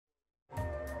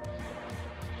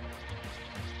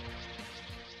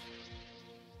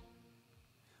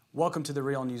Welcome to the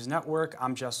Real News Network.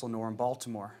 I'm Jess Lenore in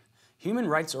Baltimore. Human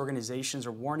rights organizations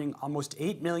are warning almost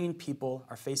 8 million people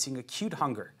are facing acute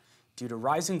hunger due to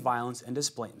rising violence and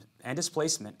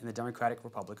displacement in the Democratic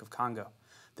Republic of Congo.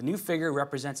 The new figure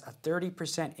represents a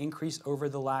 30% increase over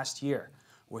the last year,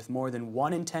 with more than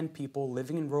 1 in 10 people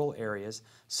living in rural areas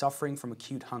suffering from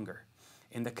acute hunger.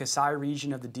 In the Kasai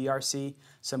region of the DRC,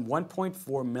 some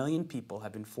 1.4 million people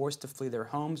have been forced to flee their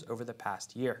homes over the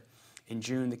past year. In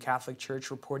June, the Catholic Church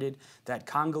reported that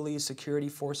Congolese security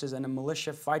forces and a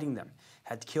militia fighting them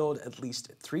had killed at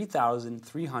least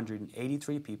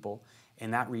 3,383 people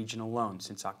in that region alone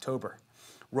since October.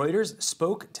 Reuters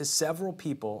spoke to several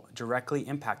people directly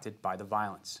impacted by the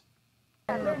violence.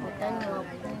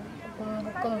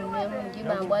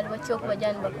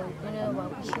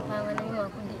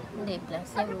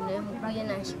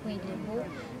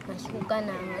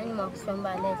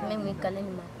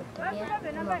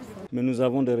 Mais nous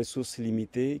avons des ressources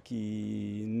limitées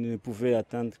qui ne pouvaient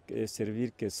atteindre et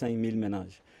servir que 5 000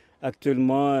 ménages.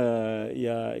 Actuellement, il y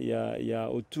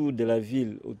a autour de la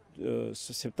ville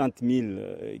 70 000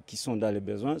 qui sont dans les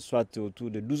besoins, soit autour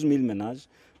de 12 000 ménages.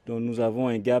 Donc nous avons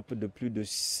un gap de plus de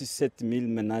 7 000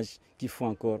 ménages qu'il faut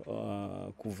encore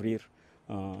couvrir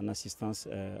en assistance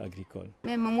agricole.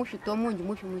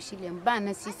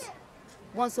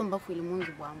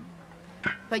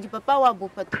 Paji papa wa bo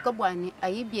patuka bwane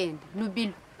ayibende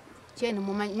lubilu chene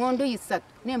mama ngondo yisatu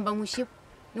nemba muship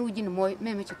ni ujini moyo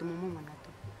meme chitumo monato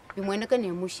bimweneka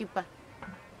ne mushipa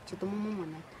chitumo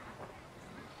monato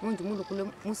munju mulu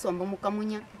kule musomba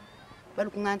mukamunya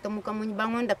balu kunganta mukamunya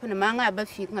bangonda pena manga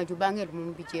abafika ngajubangela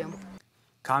mu bijemo.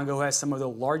 Congo has some of the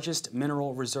largest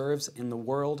mineral reserves in the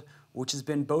world, which has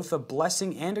been both a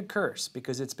blessing and a curse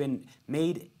because it's been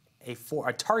made a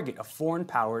target of foreign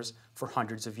powers for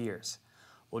hundreds of years.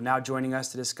 Well, now joining us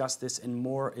to discuss this and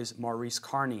more is Maurice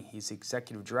Carney. He's the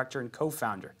executive director and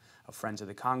co-founder of Friends of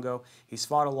the Congo. He's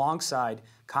fought alongside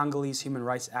Congolese human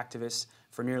rights activists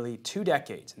for nearly 2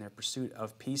 decades in their pursuit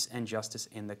of peace and justice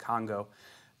in the Congo.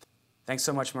 Thanks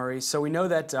so much, Maurice. So we know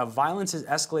that violence has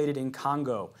escalated in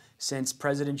Congo since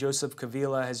President Joseph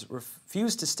Kabila has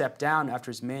refused to step down after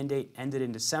his mandate ended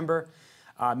in December.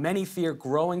 Many fear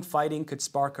growing fighting could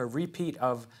spark a repeat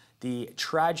of the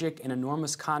tragic and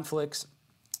enormous conflicts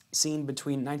seen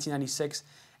between 1996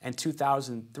 and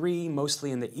 2003,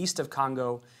 mostly in the east of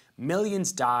Congo.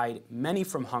 Millions died, many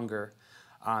from hunger.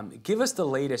 Give us the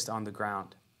latest on the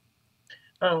ground.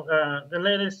 Oh, the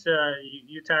latest,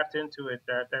 you tapped into it,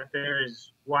 that there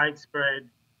is widespread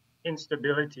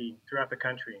instability throughout the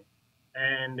country.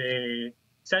 And a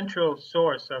central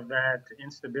source of that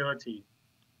instability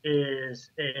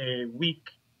is a weak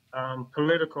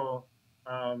political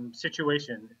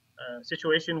situation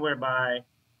whereby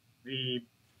the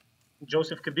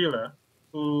Joseph Kabila,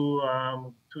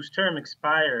 whose term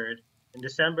expired in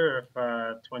December of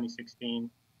 2016,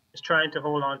 is trying to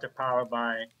hold on to power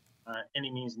by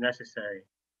any means necessary.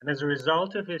 And as a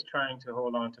result of his trying to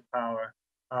hold on to power,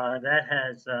 that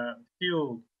has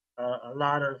fueled a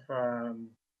lot of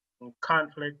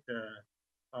conflict,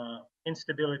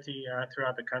 instability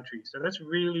throughout the country. So that's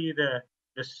really the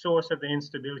source of the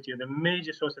instability, or the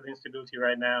major source of the instability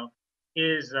right now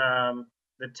is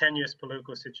the tenuous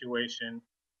political situation,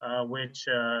 which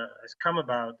has come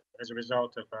about as a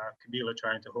result of Kabila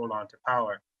trying to hold on to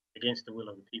power against the will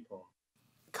of the people.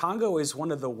 Congo is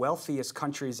one of the wealthiest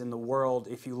countries in the world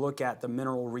if you look at the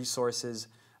mineral resources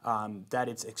that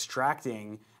it's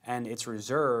extracting and its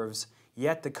reserves,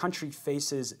 yet the country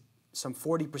faces some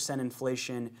 40%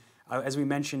 inflation. As we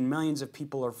mentioned, millions of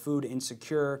people are food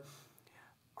insecure.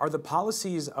 Are the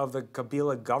policies of the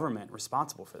Kabila government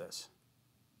responsible for this?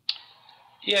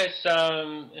 Yes,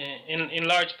 in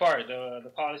large part,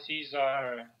 the policies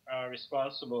are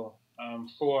responsible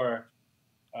for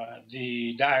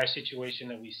the dire situation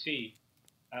that we see.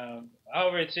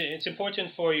 However, it's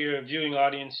important for your viewing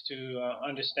audience to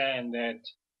understand that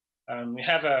we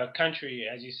have a country,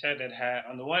 as you said, that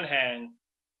on the one hand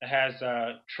has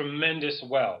tremendous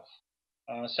wealth.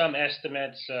 Some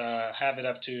estimates have it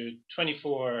up to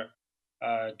 $24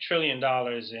 trillion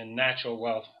in natural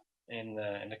wealth in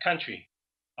the country.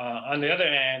 On the other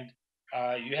hand,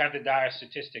 you have the dire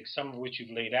statistics, some of which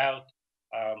you've laid out.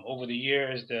 Over the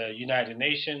years, the United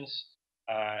Nations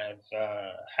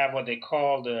have what they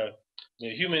call the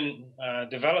Human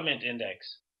Development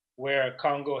Index, where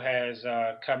Congo has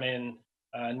come in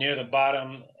near the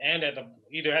bottom and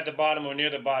either at the bottom or near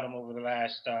the bottom over the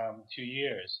last few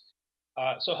years.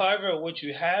 So, however, what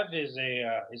you have is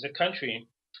a country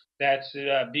that's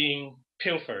being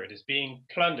pilfered, is being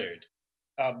plundered,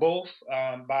 both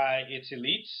by its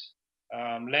elites,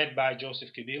 led by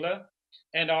Joseph Kabila,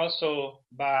 and also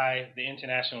by the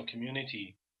international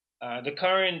community. The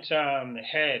current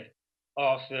head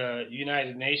of the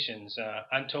United Nations,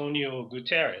 Antonio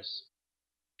Guterres,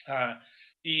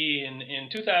 in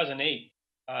 2008,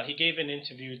 he gave an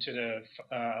interview to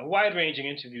a wide-ranging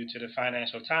interview to the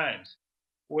Financial Times,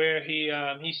 where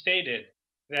he stated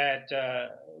that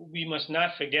we must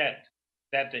not forget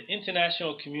that the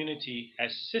international community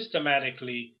has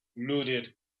systematically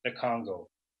looted the Congo.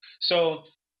 So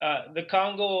the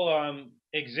Congo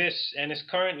exists, and its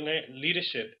current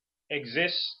leadership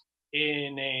exists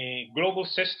in a global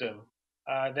system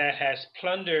that has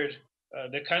plundered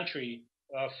the country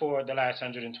for the last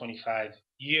 125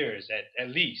 years, at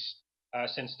least,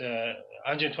 since the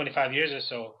 125 years or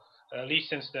so, at least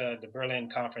since the Berlin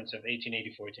Conference of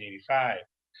 1884-1885.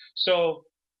 So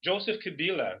Joseph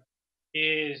Kabila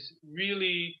is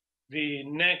really the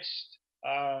next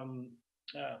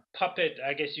puppet,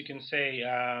 I guess you can say,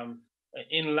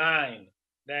 in line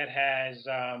that has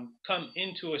come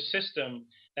into a system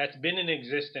that's been in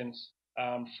existence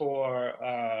for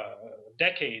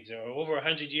decades or over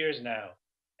 100 years now.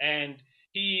 And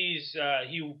he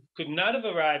could not have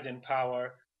arrived in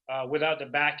power without the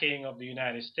backing of the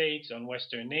United States and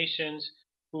Western nations,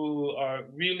 who are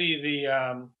really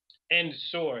the end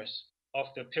source of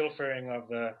the pilfering of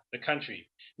the country.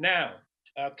 Now,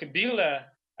 Kabila,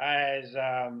 as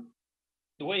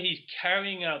the way he's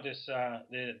carrying out this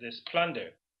plunder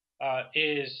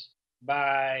is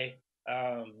by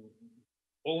at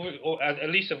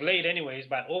least of late, anyways,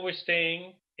 by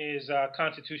overstaying his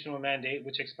constitutional mandate,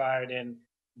 which expired in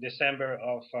December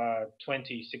of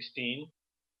 2016,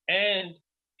 and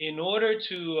in order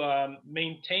to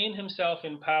maintain himself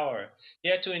in power, he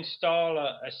had to install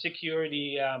a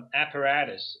security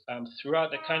apparatus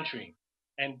throughout the country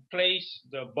and place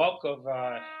the bulk of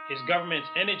his government's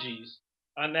energies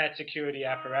on that security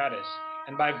apparatus.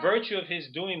 And by virtue of his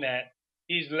doing that,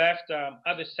 he's left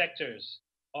other sectors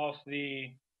of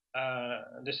the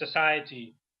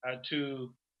society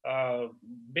to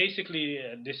basically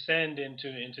descend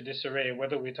into disarray,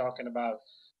 whether we're talking about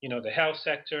the health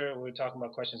sector, we're talking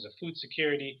about questions of food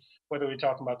security, whether we're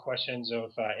talking about questions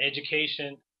of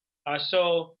education.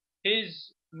 So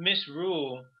his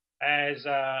misrule has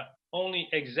only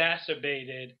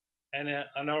exacerbated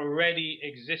an already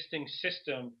existing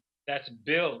system that's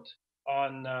built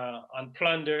on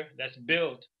plunder, that's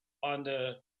built on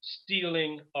the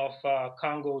stealing of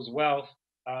Congo's wealth,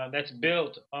 that's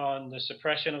built on the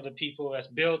suppression of the people, that's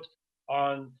built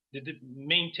on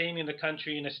maintaining the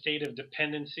country in a state of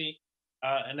dependency,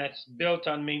 and that's built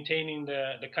on maintaining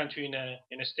the country in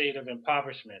a state of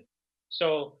impoverishment.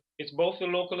 So it's both the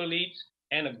local elites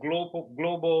and a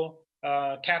global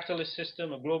capitalist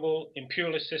system, a global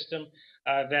imperialist system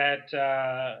that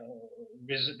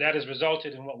has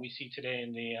resulted in what we see today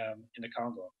in the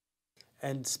Congo.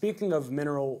 And speaking of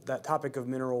that topic of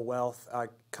mineral wealth,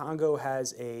 Congo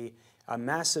has a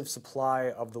massive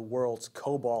supply of the world's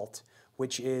cobalt,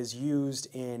 which is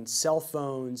used in cell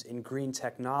phones, in green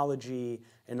technology,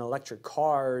 in electric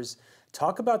cars.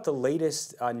 Talk about the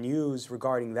latest news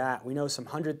regarding that. We know some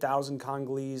 100,000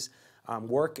 Congolese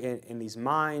work in these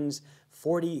mines.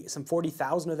 Some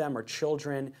 40,000 of them are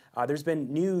children. There's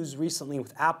been news recently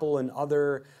with Apple and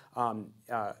other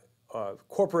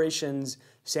corporations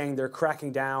saying they're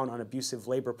cracking down on abusive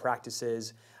labor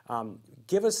practices.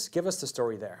 Give us the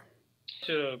story there.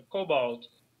 To cobalt,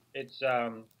 it's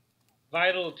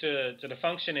vital to the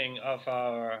functioning of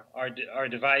our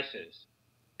devices.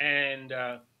 And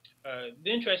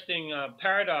the interesting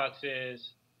paradox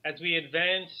is, as we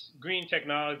advance green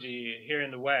technology here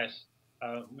in the West,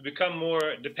 we become more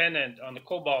dependent on the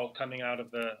cobalt coming out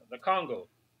of the Congo,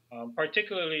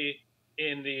 particularly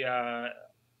in the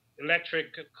electric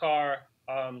car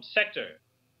sector,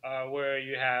 where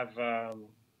you have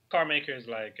car makers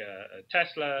like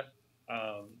Tesla,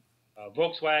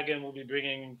 Volkswagen will be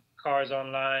bringing cars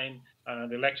online,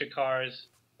 the electric cars,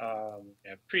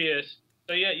 Prius.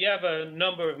 So you have a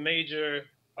number of major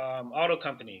auto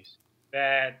companies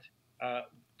that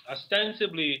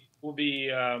ostensibly will be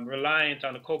reliant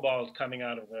on the cobalt coming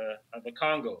out of the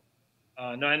Congo.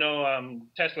 Now I know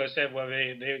Tesla said, well,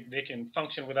 they can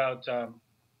function without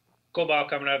cobalt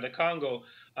coming out of the Congo,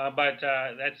 but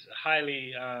that's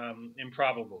highly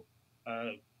improbable.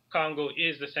 Congo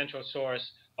is the central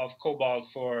source of cobalt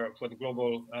for the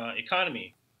global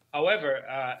economy. However,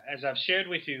 as I've shared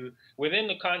with you, within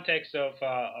the context of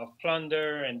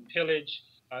plunder and pillage,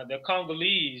 the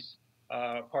Congolese,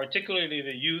 particularly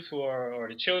the youth or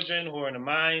the children who are in the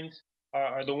mines,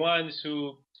 are the ones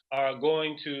who are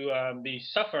going to be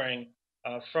suffering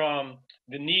from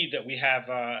the need that we have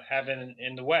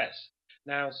in the West.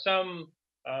 Now, some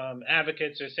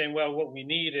advocates are saying, well, what we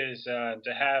need is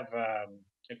to have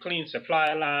a clean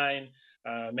supply line,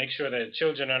 make sure that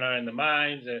children are not in the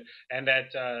mines, and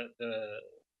that the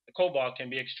cobalt can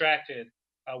be extracted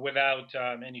without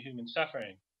any human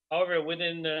suffering. However,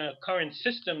 within the current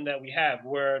system that we have,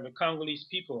 where the Congolese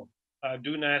people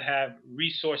do not have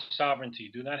resource sovereignty,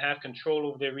 do not have control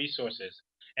over their resources,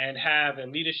 and have a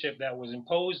leadership that was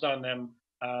imposed on them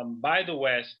by the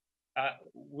West,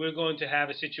 we're going to have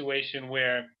a situation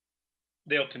where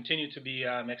they'll continue to be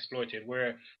exploited,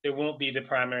 where they won't be the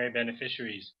primary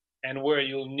beneficiaries, and where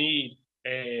you'll need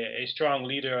a strong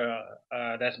leader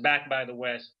that's backed by the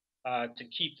West to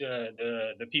keep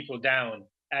the people down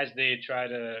as they try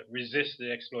to resist the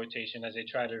exploitation, as they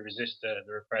try to resist the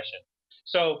repression.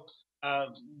 So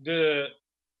the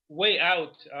way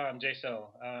out,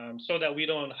 so that we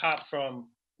don't hop from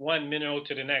one mineral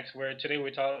to the next, where yesterday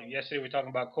we're talking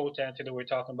about coltan, today we're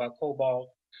talking about cobalt,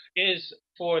 is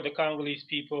for the Congolese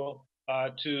people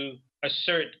to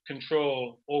assert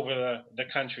control over the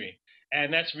country.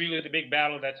 And that's really the big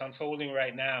battle that's unfolding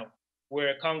right now,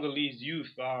 where Congolese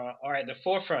youth are at the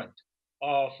forefront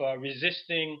of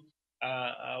resisting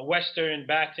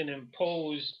Western-backed and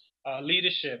imposed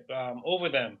leadership over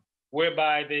them,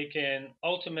 whereby they can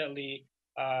ultimately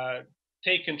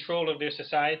take control of their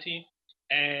society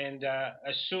and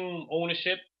assume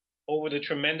ownership over the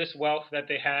tremendous wealth that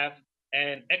they have,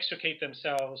 and extricate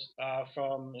themselves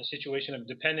from a situation of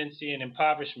dependency and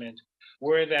impoverishment,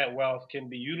 where that wealth can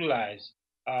be utilized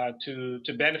to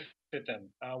benefit them,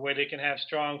 where they can have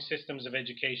strong systems of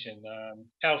education,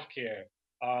 healthcare,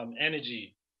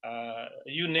 energy,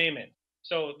 you name it.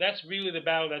 So that's really the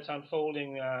battle that's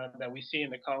unfolding that we see in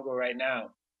the Congo right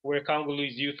now, where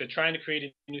Congolese youth are trying to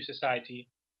create a new society.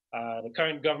 The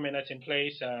current government that's in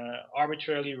place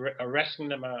arbitrarily arresting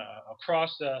them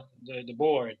across the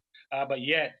board, but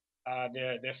yet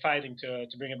they're fighting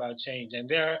to bring about change, and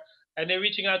they're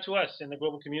reaching out to us in the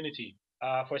global community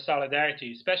for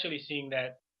solidarity, especially seeing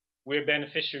that we're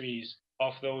beneficiaries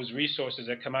of those resources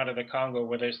that come out of the Congo,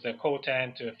 whether it's the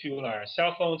coltan to fuel our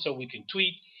cell phones so we can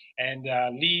tweet and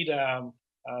lead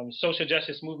social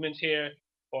justice movements here,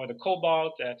 or the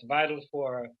cobalt that's vital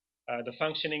for the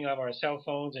functioning of our cell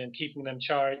phones and keeping them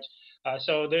charged.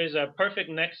 So there's a perfect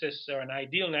nexus, or an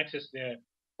ideal nexus there,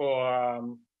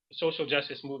 for social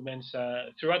justice movements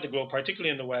throughout the globe,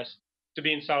 particularly in the West, to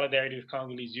be in solidarity with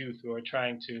Congolese youth who are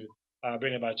trying to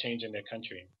bring about change in their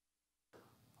country.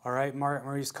 All right,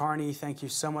 Maurice Carney, thank you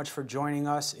so much for joining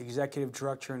us, Executive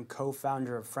Director and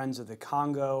Co-founder of Friends of the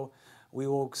Congo. We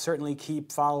will certainly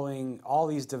keep following all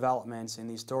these developments and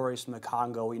these stories from the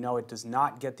Congo. We know it does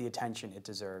not get the attention it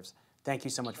deserves. Thank you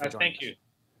so much for joining us. Thank you.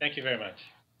 Thank you very much.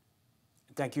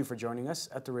 Thank you for joining us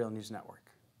at the Real News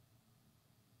Network.